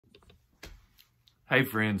Hey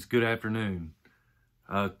friends, good afternoon.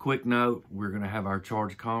 Quick note, we're going to have our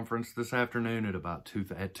charge conference this afternoon at about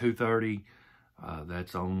 2:30.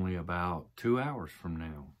 That's only about 2 hours from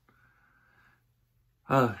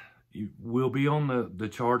now. We'll be on the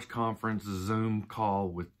charge conference Zoom call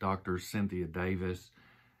with Dr. Cynthia Davis,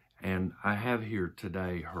 and I have here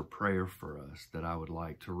today her prayer for us that I would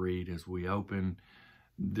like to read as we open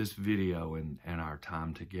this video and our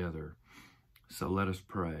time together. So let us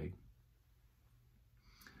pray.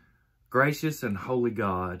 Gracious and holy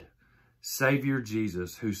God, Savior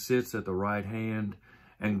Jesus, who sits at the right hand,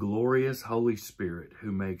 and glorious Holy Spirit,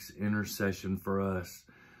 who makes intercession for us,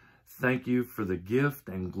 thank you for the gift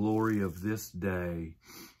and glory of this day.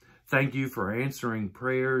 Thank you for answering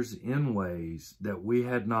prayers in ways that we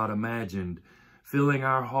had not imagined, filling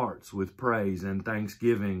our hearts with praise and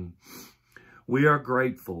thanksgiving. We are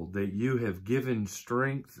grateful that you have given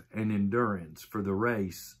strength and endurance for the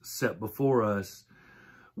race set before us.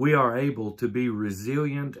 We are able to be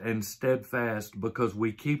resilient and steadfast because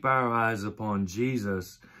we keep our eyes upon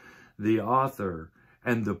Jesus, the author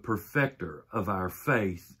and the perfecter of our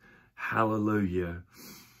faith. Hallelujah.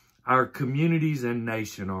 Our communities and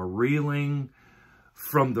nation are reeling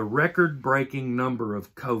from the record-breaking number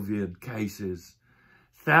of COVID cases.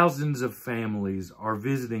 Thousands of families are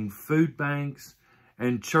visiting food banks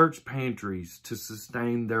and church pantries to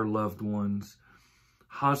sustain their loved ones.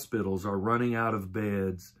 Hospitals are running out of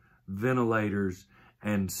beds, ventilators,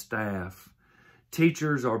 and staff.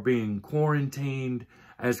 Teachers are being quarantined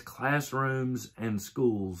as classrooms and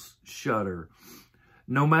schools shutter.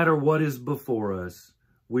 No matter what is before us,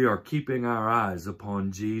 we are keeping our eyes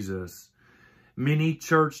upon Jesus. Many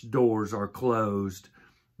church doors are closed,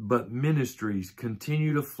 but ministries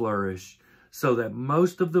continue to flourish so that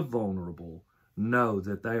most of the vulnerable know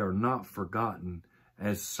that they are not forgotten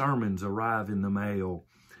as sermons arrive in the mail.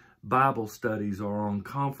 Bible studies are on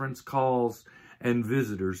conference calls, and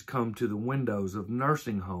visitors come to the windows of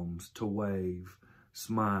nursing homes to wave,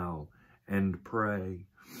 smile, and pray.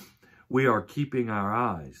 We are keeping our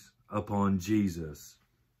eyes upon Jesus.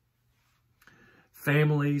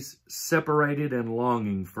 Families separated and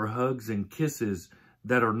longing for hugs and kisses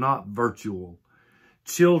that are not virtual.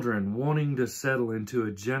 Children wanting to settle into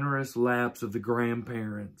a generous lapse of the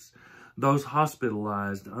grandparents. Those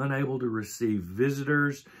hospitalized, unable to receive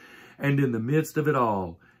visitors. And in the midst of it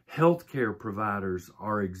all, healthcare providers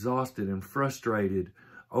are exhausted and frustrated,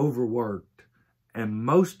 overworked, and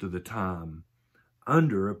most of the time,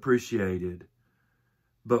 underappreciated.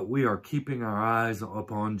 But we are keeping our eyes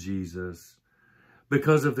upon Jesus.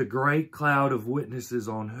 Because of the great cloud of witnesses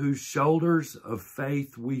on whose shoulders of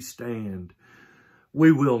faith we stand,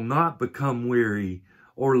 we will not become weary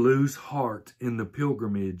or lose heart in the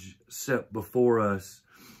pilgrimage set before us.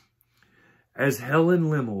 As Helen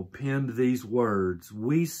Limmel penned these words,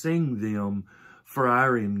 we sing them for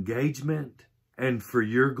our engagement and for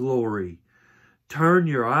your glory. Turn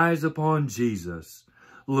your eyes upon Jesus,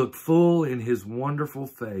 look full in his wonderful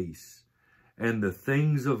face, and the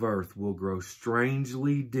things of earth will grow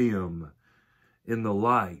strangely dim in the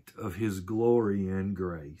light of his glory and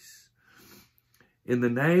grace. In the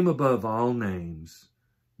name above all names,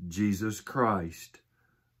 Jesus Christ.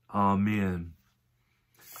 Amen.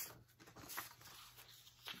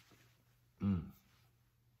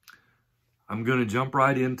 I'm going to jump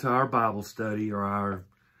right into our Bible study, or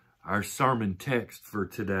our sermon text for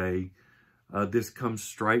today. This comes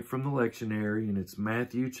straight from the lectionary, and it's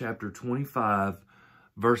Matthew chapter 25,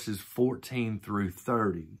 verses 14 through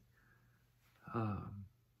 30.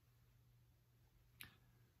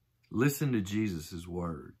 Listen to Jesus'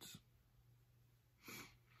 words.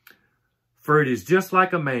 For it is just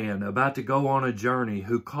like a man about to go on a journey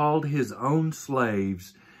who called his own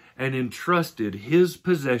slaves and entrusted his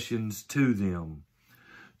possessions to them.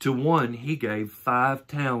 To one he gave 5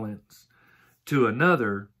 talents, to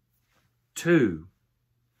another 2,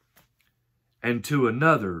 and to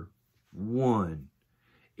another 1,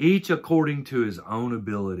 each according to his own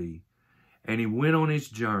ability. And he went on his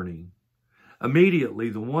journey. Immediately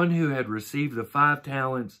the one who had received the 5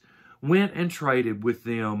 talents went and traded with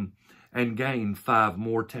them and gained 5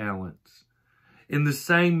 more talents. In the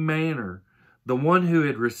same manner, the one who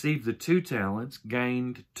had received the 2 talents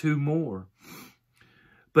gained 2 more.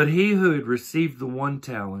 But he who had received the 1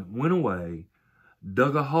 talent went away,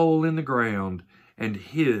 dug a hole in the ground, and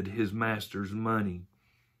hid his master's money.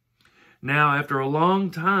 Now, after a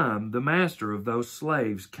long time, the master of those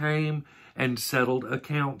slaves came and settled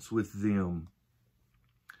accounts with them.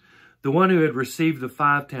 The one who had received the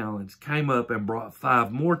 5 talents came up and brought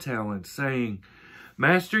 5 more talents, saying,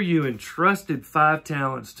 Master, you entrusted 5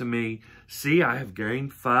 talents to me. See, I have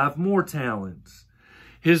gained 5 more talents.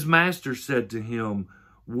 His master said to him,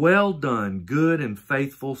 "Well done, good and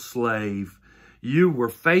faithful slave. You were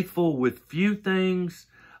faithful with few things.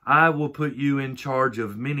 I will put you in charge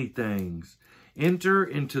of many things. Enter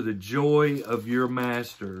into the joy of your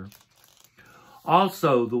master."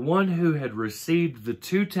 Also, the one who had received the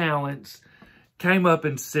 2 talents came up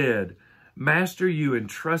and said, "Master, you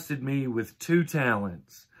entrusted me with 2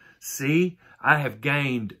 talents. See, I have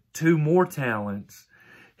gained 2 more talents."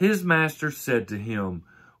 His master said to him,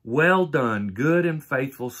 "Well done, good and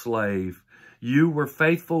faithful slave. You were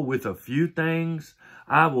faithful with a few things.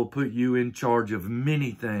 I will put you in charge of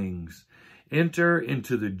many things. Enter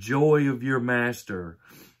into the joy of your master."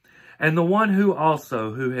 And the one who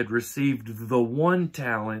had received the 1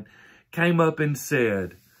 talent came up and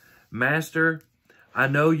said, "Master, I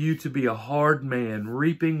know you to be a hard man,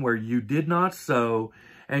 reaping where you did not sow,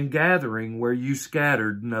 and gathering where you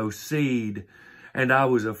scattered no seed. And I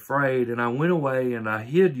was afraid, and I went away, and I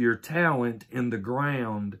hid your talent in the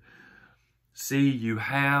ground. See, you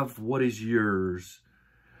have what is yours."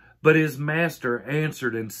 But his master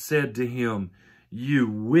answered and said to him, "You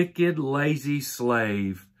wicked, lazy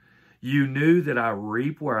slave. You knew that I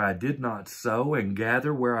reap where I did not sow and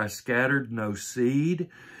gather where I scattered no seed.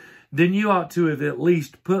 Then you ought to have at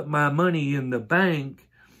least put my money in the bank,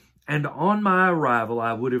 and on my arrival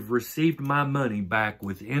I would have received my money back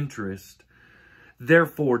with interest.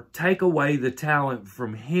 Therefore take away the talent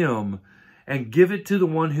from him and give it to the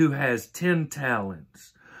one who has 10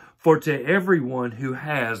 talents. For to everyone who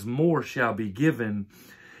has, more shall be given,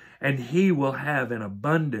 and he will have an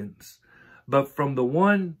abundance. But from the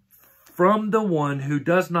one who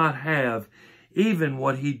does not have, even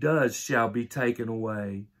what he does shall be taken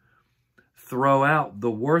away. Throw out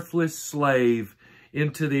the worthless slave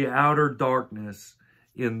into the outer darkness.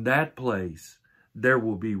 In that place there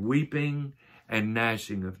will be weeping and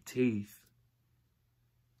gnashing of teeth."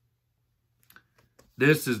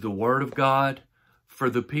 This is the word of God for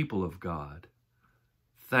the people of God.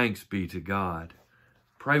 Thanks be to God.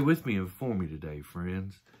 Pray with me and for me today,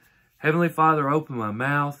 friends. Heavenly Father, open my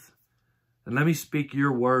mouth and let me speak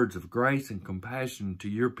your words of grace and compassion to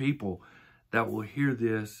your people that will hear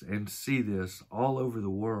this and see this all over the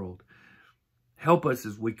world. Help us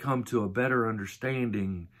as we come to a better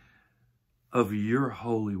understanding of your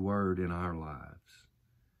holy word in our lives.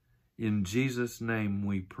 In Jesus' name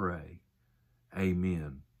we pray.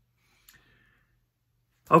 Amen.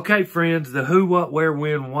 Okay, friends, the who, what, where,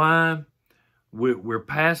 when, why. We're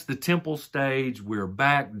past the temple stage. We're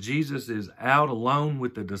back. Jesus is out alone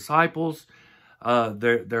with the disciples.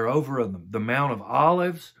 They're over on the Mount of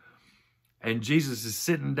Olives. And Jesus is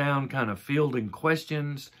sitting down kind of fielding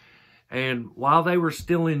questions. And while they were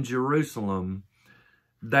still in Jerusalem,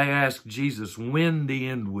 they asked Jesus when the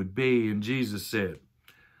end would be. And Jesus said,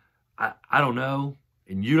 I don't know,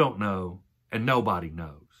 and you don't know, and nobody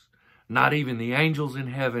knows. Not even the angels in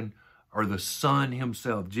heaven or the Son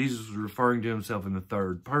himself. Jesus was referring to himself in the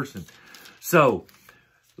third person. So,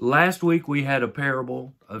 last week we had a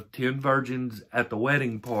parable of 10 virgins at the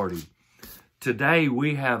wedding party. Today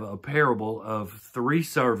we have a parable of 3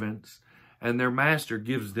 servants, and their master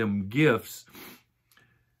gives them gifts.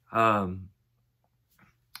 Now,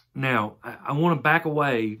 I want to back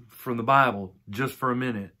away from the Bible just for a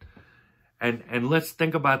minute. And let's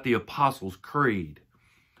think about the Apostles' Creed.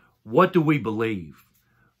 What do we believe?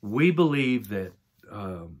 We believe that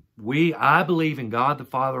I believe in God the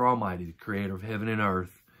Father Almighty, the creator of heaven and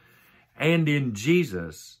earth, and in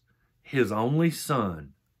Jesus, his only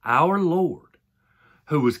Son, our Lord,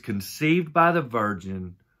 who was conceived by the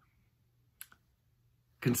Virgin,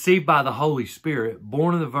 conceived by the Holy Spirit,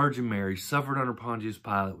 born of the Virgin Mary, suffered under Pontius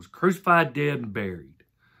Pilate, was crucified, dead, and buried.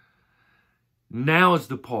 Now is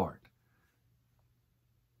the part.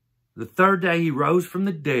 The third day he rose from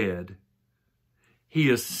the dead. He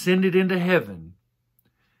ascended into heaven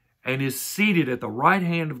and is seated at the right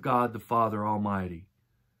hand of God the Father Almighty.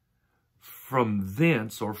 From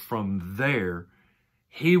thence, or from there,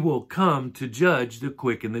 he will come to judge the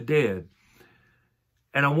quick and the dead.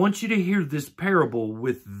 And I want you to hear this parable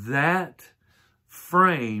with that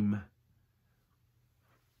frame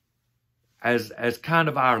as kind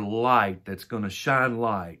of our light that's going to shine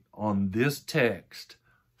light on this text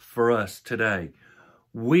for us today.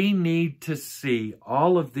 We need to see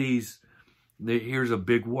all of these, here's a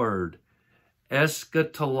big word,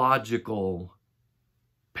 eschatological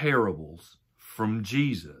parables from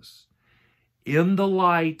Jesus in the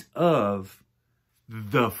light of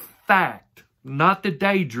the fact, not the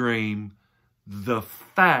daydream, the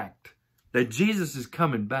fact that Jesus is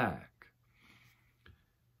coming back.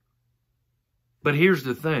 But here's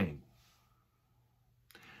the thing.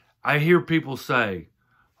 I hear people say,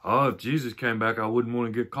 Oh, if Jesus came back, I wouldn't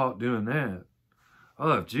want to get caught doing that.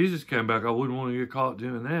 Oh, if Jesus came back, I wouldn't want to get caught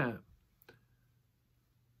doing that.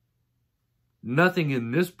 Nothing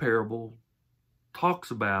in this parable talks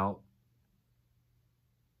about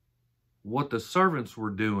what the servants were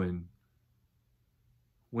doing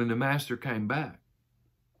when the master came back.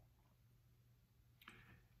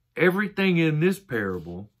 Everything in this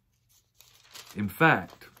parable, in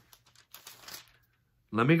fact,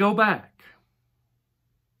 let me go back.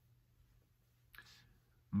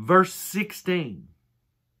 Verse 16.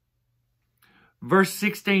 Verse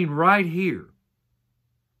 16 right here.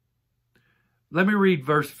 Let me read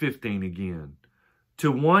verse 15 again.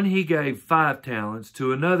 To one he gave 5 talents,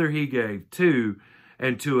 to another he gave 2,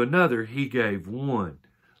 and to another he gave 1.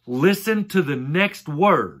 Listen to the next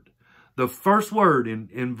word. The first word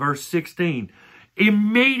in verse 16.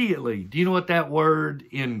 Immediately. Do you know what that word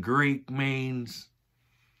in Greek means?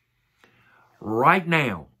 Right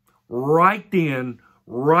now. Right then.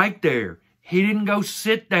 Right there. He didn't go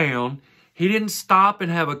sit down. He didn't stop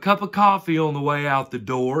and have a cup of coffee on the way out the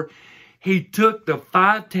door. He took the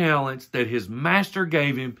 5 talents that his master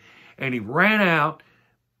gave him and he ran out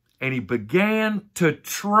and he began to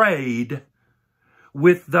trade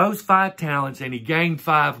with those 5 talents and he gained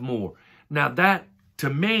 5 more. Now that, to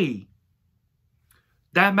me,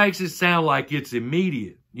 that makes it sound like it's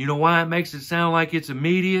immediate. You know why it makes it sound like it's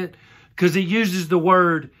immediate? Because it uses the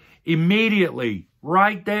word immediately,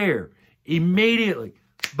 right there. Immediately.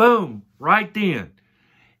 Boom, right then.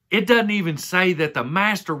 It doesn't even say that the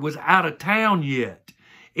master was out of town yet.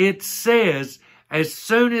 It says as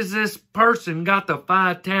soon as this person got the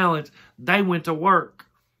 5 talents, they went to work.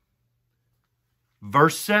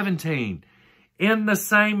 Verse 17. In the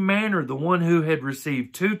same manner, the one who had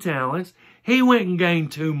received 2 talents, he went and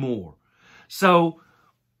gained 2 more. So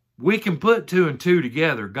we can put 2 and 2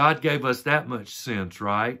 together. God gave us that much sense,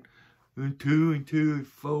 right? 2 and 2 is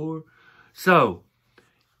 4. So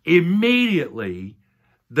immediately,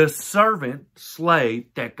 the servant, slave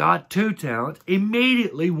that got 2 talents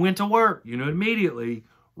immediately went to work. You know, immediately,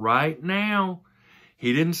 right now.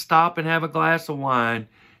 He didn't stop and have a glass of wine.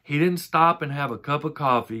 He didn't stop and have a cup of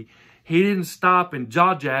coffee. He didn't stop and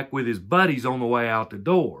jaw-jack with his buddies on the way out the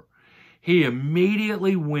door. He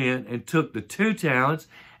immediately went and took the 2 talents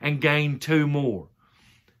and gained 2 more.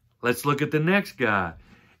 Let's look at the next guy.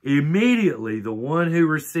 Immediately, the one who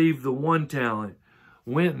received the 1 talent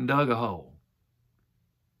went and dug a hole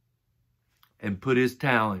and put his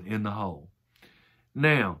talent in the hole.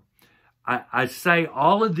 Now, I say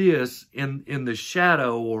all of this in the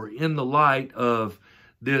shadow or in the light of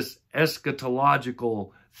this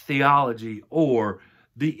eschatological theology or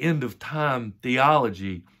the end of time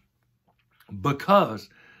theology, because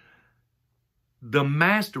the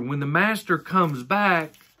master, when the master comes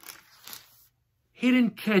back, he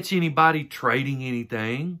didn't catch anybody trading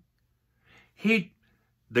anything.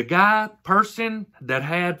 The person that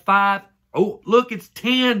had 5, oh, look, it's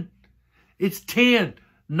 10. It's 10.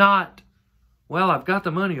 Not, well, I've got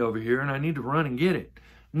the money over here and I need to run and get it.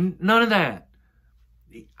 None of that.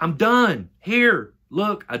 I'm done. Here,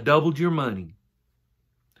 look, I doubled your money.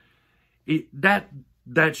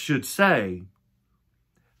 That should say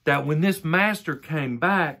that when this master came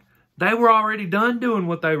back, they were already done doing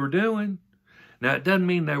what they were doing. Now, it doesn't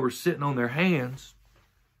mean they were sitting on their hands.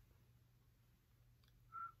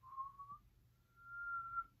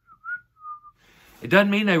 It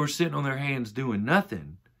doesn't mean they were sitting on their hands doing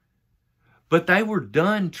nothing. But they were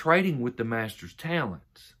done trading with the master's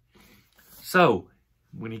talents. So,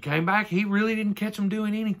 when he came back, he really didn't catch them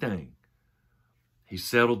doing anything. He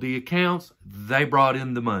settled the accounts. They brought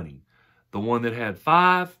in the money. The one that had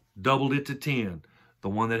 5 doubled it to 10. The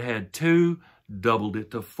one that had 2 doubled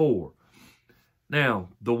it to 4. Now,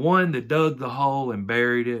 the one that dug the hole and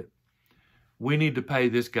buried it, we need to pay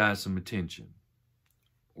this guy some attention.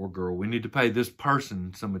 Or girl, we need to pay this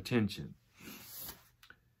person some attention.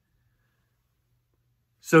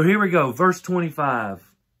 So here we go, verse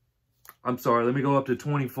 25. I'm sorry, let me go up to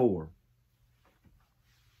 24.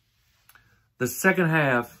 The second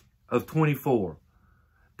half of 24.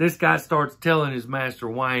 This guy starts telling his master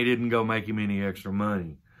why he didn't go make him any extra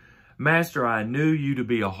money. Master, I knew you to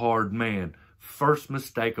be a hard man. First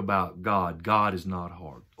mistake about God. God is not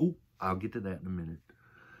hard. Oh, I'll get to that in a minute.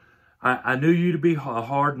 I knew you to be a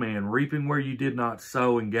hard man, reaping where you did not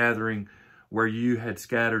sow and gathering where you had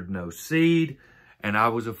scattered no seed, and I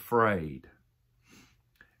was afraid.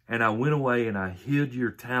 And I went away and I hid your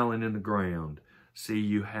talent in the ground. See,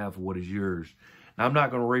 you have what is yours. Now, I'm not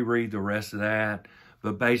going to reread the rest of that,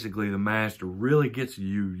 but basically the master really gets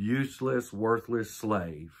you useless, worthless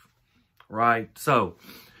slave, right? So,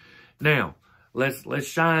 now, let's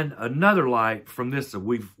shine another light from this.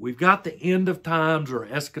 We've got the end of times or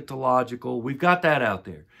eschatological. We've got that out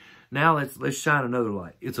there. Now let's shine another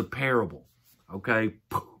light. It's a parable. Okay?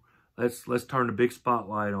 Let's turn the big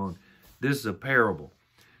spotlight on. This is a parable.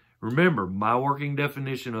 Remember, my working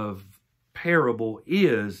definition of parable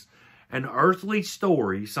is an earthly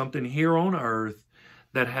story, something here on earth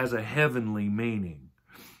that has a heavenly meaning.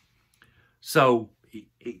 So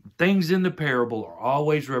things in the parable are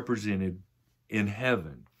always represented in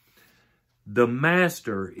heaven. The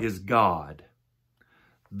master is God.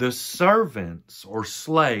 The servants or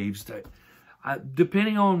slaves,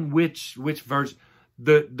 depending on which verse,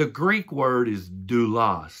 the Greek word is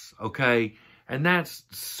doulos, okay? And that's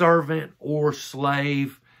servant or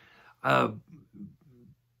slave.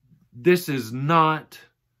 This is not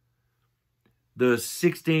the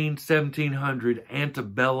 1700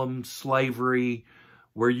 antebellum slavery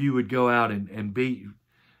where you would go out and beat.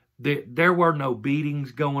 There were no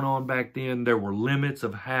beatings going on back then. There were limits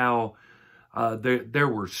of how, there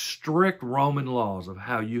were strict Roman laws of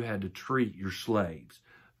how you had to treat your slaves.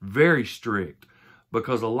 Very strict.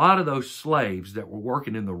 Because a lot of those slaves that were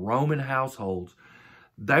working in the Roman households,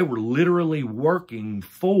 they were literally working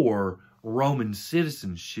for Roman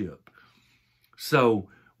citizenship. So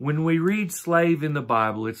when we read slave in the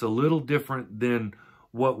Bible, it's a little different than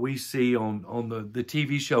what we see on the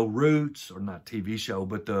TV show Roots, or not TV show,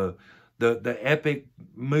 but the epic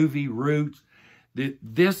movie Roots.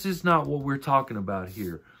 This is not what we're talking about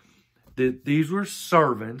here. These were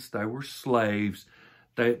servants. They were slaves.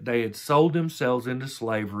 They had sold themselves into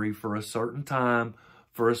slavery for a certain time,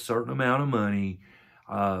 for a certain amount of money.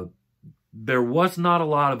 There was not a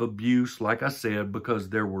lot of abuse, like I said, because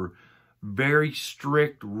there were very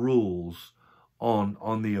strict rules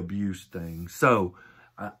on the abuse thing. So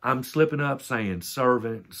I'm slipping up saying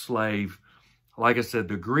servant, slave. Like I said,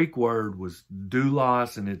 the Greek word was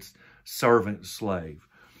doulos, and it's servant, slave.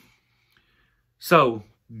 So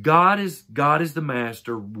God is the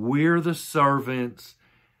master. We're the servants.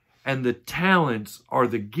 And the talents are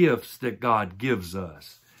the gifts that God gives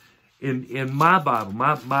us. In my Bible,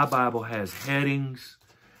 my Bible has headings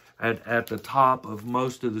at the top of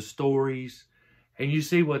most of the stories. And you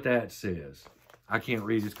see what that says. I can't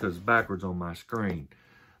read this because it's backwards on my screen.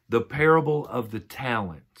 The parable of the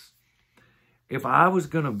talents. If I was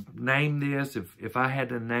going to name this, if I had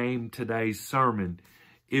to name today's sermon,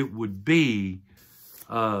 it would be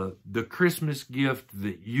the Christmas gift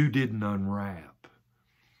that you didn't unwrap.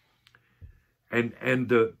 And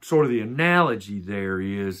the sort of the analogy there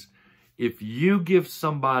is, if you give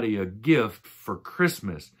somebody a gift for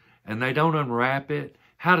Christmas and they don't unwrap it,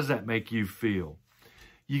 how does that make you feel?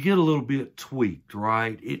 You get a little bit tweaked,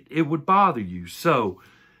 right? It would bother you. So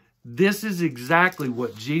this is exactly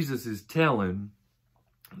what Jesus is telling,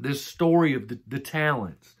 this story of the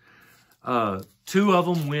talents. Two of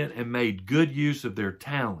them went and made good use of their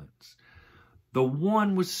talents. The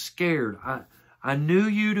one was scared. I knew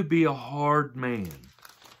you to be a hard man.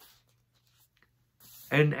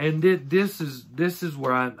 And this is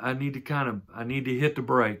where I need to hit the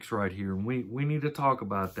brakes right here. And we need to talk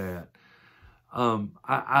about that.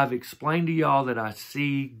 I've explained to y'all that I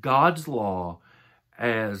see God's law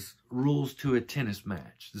as rules to a tennis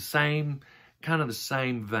match. Kind of the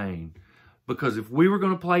same vein. Because if we were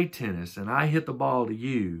going to play tennis and I hit the ball to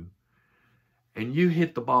you and you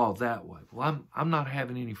hit the ball that way, well, I'm not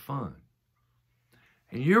having any fun.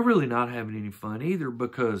 And you're really not having any fun either,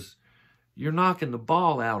 because you're knocking the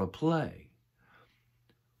ball out of play.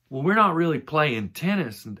 Well, we're not really playing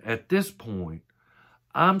tennis at this point.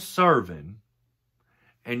 I'm serving,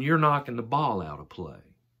 and you're knocking the ball out of play.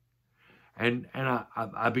 And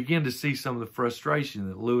I begin to see some of the frustration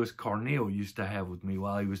that Louis Carneal used to have with me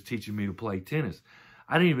while he was teaching me to play tennis.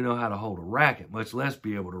 I didn't even know how to hold a racket, much less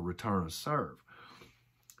be able to return a serve.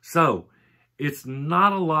 So, it's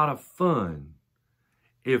not a lot of fun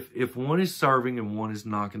if one is serving and one is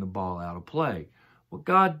knocking the ball out of play. What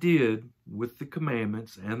God did with the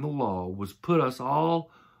commandments and the law was put us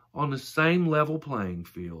all on the same level playing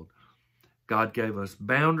field. God gave us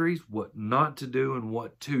boundaries, what not to do and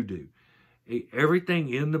what to do. Everything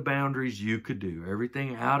in the boundaries you could do.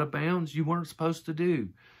 Everything out of bounds you weren't supposed to do.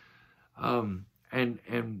 And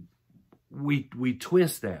we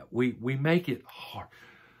twist that. We make it hard.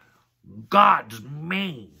 God's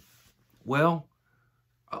mean. Well,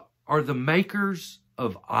 are the makers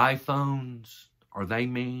of iPhones, are they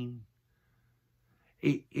mean?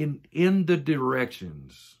 In the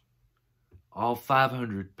directions, all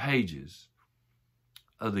 500 pages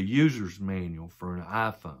of the user's manual for an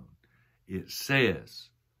iPhone, it says,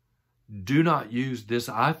 do not use this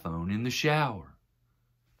iPhone in the shower.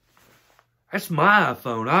 That's my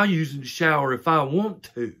iPhone. I'll use it in the shower if I want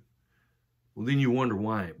to. Well, then you wonder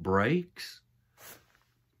why it breaks.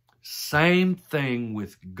 Same thing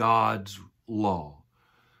with God's law.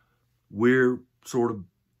 We're sort of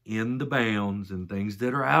in the bounds, and things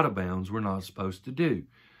that are out of bounds we're not supposed to do.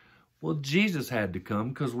 Well, Jesus had to come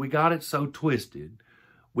because we got it so twisted.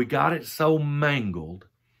 We got it so mangled.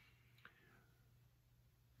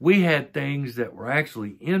 We had things that were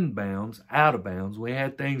actually in bounds, out of bounds. We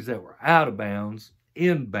had things that were out of bounds,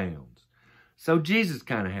 in bounds. So Jesus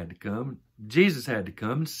kind of had to come. Jesus had to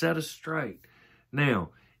come and set us straight. Now,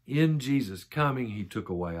 in Jesus coming, he took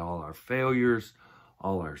away all our failures,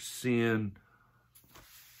 all our sin,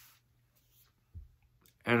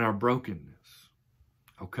 and our brokenness.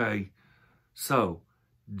 Okay? So,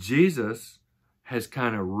 Jesus has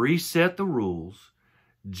kind of reset the rules.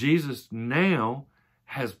 Jesus now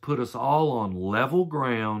has put us all on level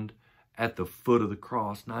ground at the foot of the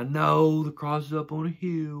cross. Now, I know the cross is up on a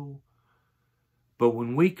hill, but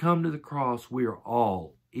when we come to the cross, we are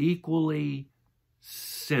all equally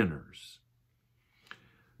sinners.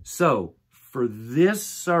 So, for this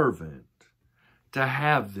servant to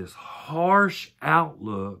have this harsh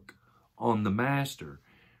outlook on the master,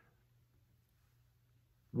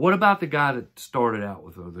 what about the guy that started out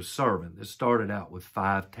with, or the servant that started out with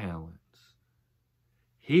 5 talents?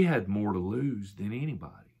 He had more to lose than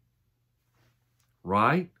anybody,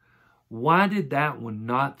 right? Why did that one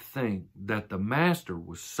not think that the master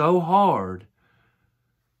was so hard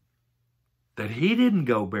that he didn't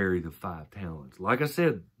go bury the 5 talents? Like I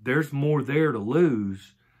said, there's more there to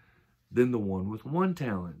lose than the one with 1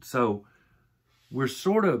 talent. So we're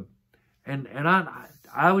sort of, and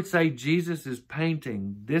I would say Jesus is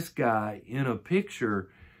painting this guy in a picture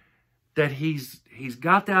that he's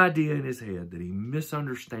got the idea in his head that he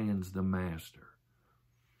misunderstands the master.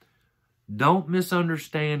 Don't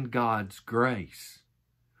misunderstand God's grace.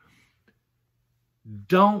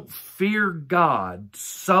 Don't fear God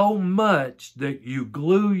so much that you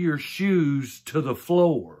glue your shoes to the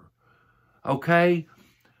floor. Okay?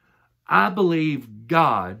 I believe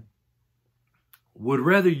God would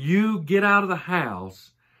rather you get out of the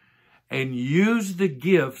house and use the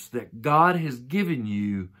gifts that God has given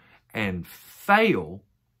you and fail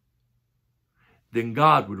than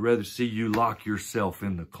God would rather see you lock yourself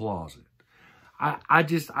in the closet.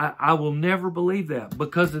 I will never believe that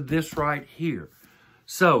because of this right here.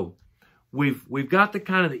 So we've got the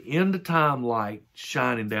kind of the end of time light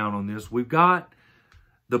shining down on this. We've got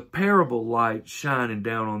the parable light shining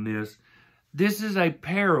down on this. This is a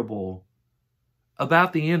parable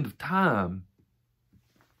about the end of time.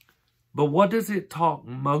 But what does it talk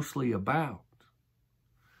mostly about?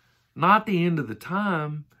 Not the end of the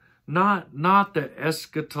time, not the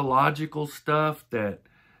eschatological stuff that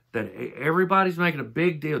everybody's making a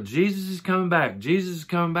big deal. Jesus is coming back. Jesus is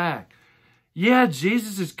coming back. Yeah,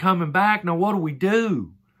 Jesus is coming back. Now what do we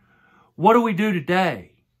do? What do we do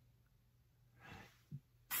today?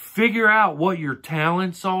 Figure out what your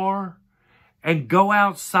talents are and go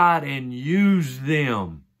outside and use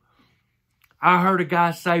them. I heard a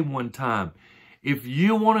guy say one time, if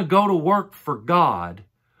you want to go to work for God,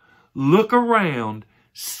 look around,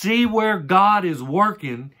 see where God is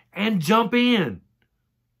working, and jump in.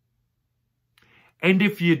 And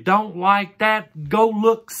if you don't like that, go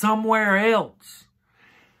look somewhere else.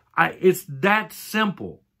 It's that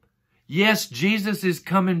simple. Yes, Jesus is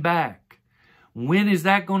coming back. When is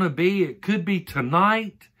that going to be? It could be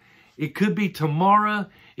tonight. It could be tomorrow.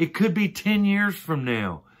 It could be 10 years from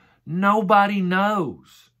now. Nobody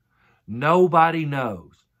knows. Nobody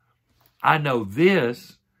knows. I know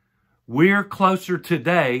this. We're closer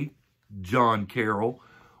today, John Carroll,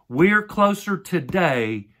 we're closer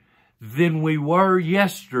today than we were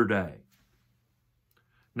yesterday.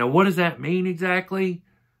 Now, what does that mean exactly?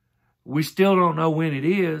 We still don't know when it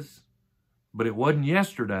is, but it wasn't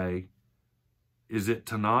yesterday. Is it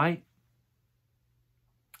tonight?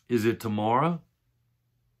 Is it tomorrow?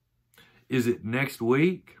 Is it next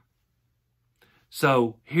week?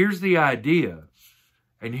 So here's the idea,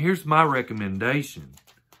 and here's my recommendation.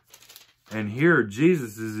 And here are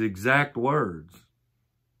Jesus' exact words.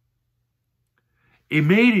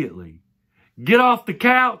 Immediately, get off the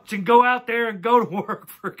couch and go out there and go to work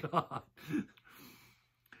for God.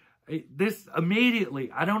 This immediately,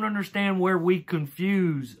 I don't understand where we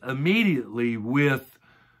confuse immediately with,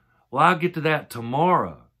 well, I'll get to that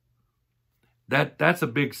tomorrow. That's a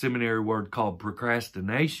big seminary word called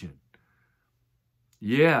procrastination.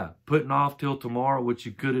 Yeah, putting off till tomorrow what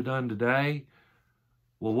you could have done today.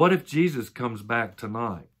 Well, what if Jesus comes back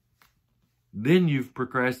tonight? Then you've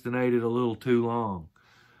procrastinated a little too long.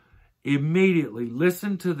 Immediately,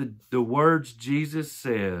 listen to the words Jesus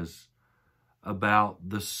says about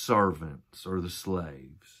the servants or the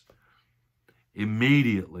slaves.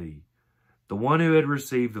 Immediately, the one who had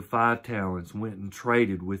received the 5 talents went and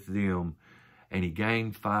traded with them, and he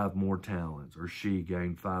gained 5 more talents, or she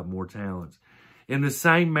gained 5 more talents. In the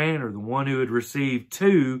same manner, the one who had received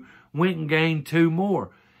 2 went and gained 2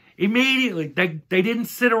 more. Immediately, they didn't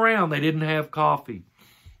sit around. They didn't have coffee.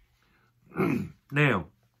 Now,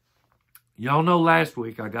 y'all know last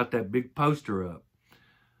week I got that big poster up.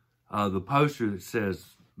 The poster that says,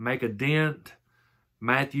 make a dent,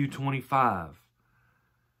 Matthew 25.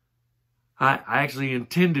 I actually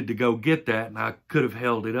intended to go get that, and I could have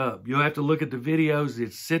held it up. You'll have to look at the videos.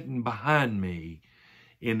 It's sitting behind me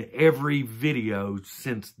in every video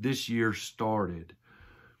since this year started.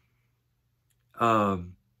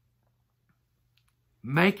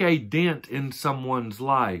 Make a dent in someone's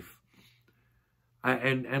life.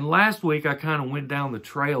 And last week, I kind of went down the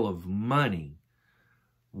trail of money.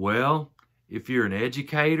 Well, if you're an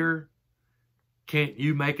educator, can't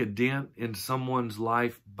you make a dent in someone's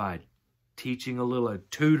life by teaching a little,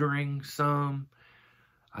 tutoring some?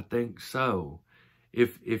 I think so.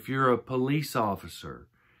 If you're a police officer,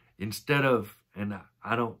 instead of, and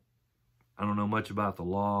I don't know much about the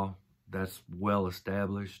law, that's well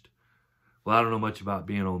established. Well, I don't know much about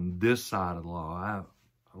being on this side of the law. I'm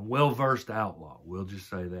a well-versed outlaw, we'll just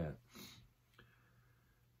say that.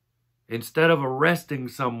 Instead of arresting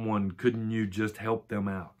someone, couldn't you just help them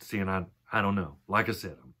out? See, and I don't know. Like I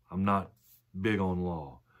said, I'm not big on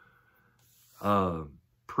law.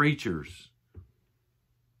 Preachers,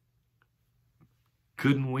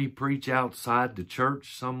 couldn't we preach outside the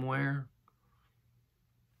church somewhere?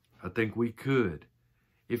 I think we could.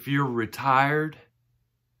 If you're retired,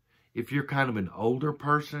 if you're kind of an older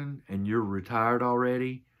person and you're retired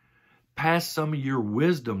already, pass some of your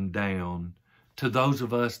wisdom down to those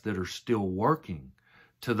of us that are still working,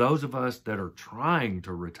 to those of us that are trying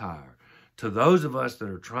to retire, to those of us that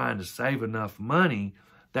are trying to save enough money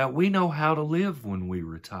that we know how to live when we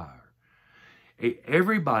retire.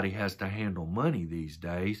 Everybody has to handle money these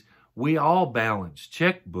days. We all balance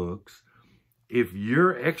checkbooks. If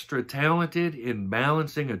you're extra talented in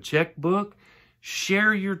balancing a checkbook,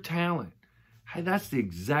 share your talent. Hey, that's the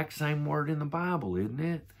exact same word in the Bible, isn't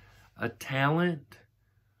it? A talent,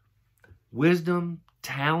 wisdom,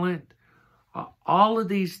 talent. All of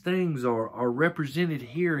these things are represented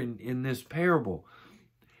here in this parable.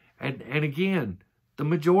 And again, the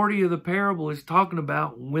majority of the parable is talking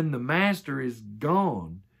about when the master is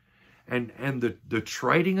gone and the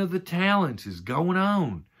trading of the talents is going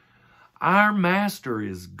on. Our master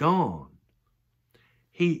is gone.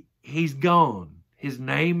 He's gone. His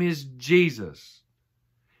name is Jesus.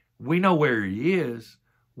 We know where he is.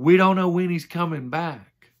 We don't know when he's coming back.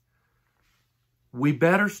 We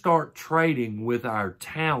better start trading with our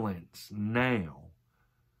talents now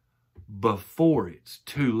before it's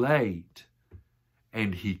too late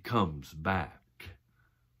and he comes back.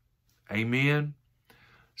 Amen?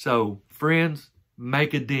 So, friends,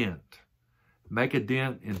 make a dent. Make a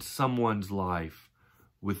dent in someone's life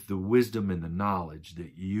with the wisdom and the knowledge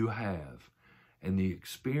that you have and the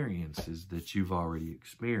experiences that you've already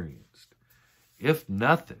experienced. If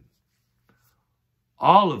nothing,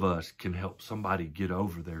 all of us can help somebody get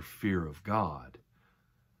over their fear of God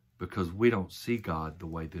because we don't see God the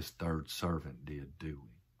way this third servant did, do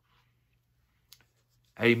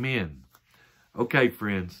we? Amen. Okay,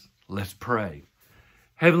 friends, let's pray.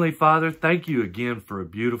 Heavenly Father, thank you again for a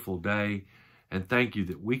beautiful day, and thank you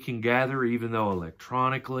that we can gather, even though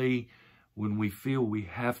electronically, when we feel we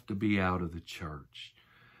have to be out of the church.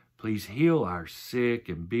 Please heal our sick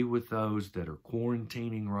and be with those that are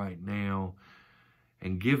quarantining right now,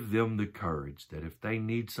 and give them the courage that if they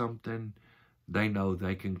need something, they know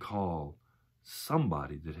they can call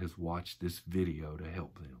somebody that has watched this video to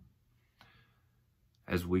help them.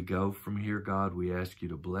 As we go from here, God, we ask you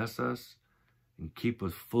to bless us and keep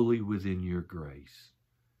us fully within your grace.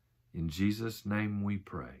 In Jesus' name we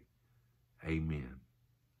pray. Amen.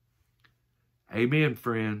 Amen,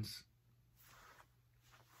 friends.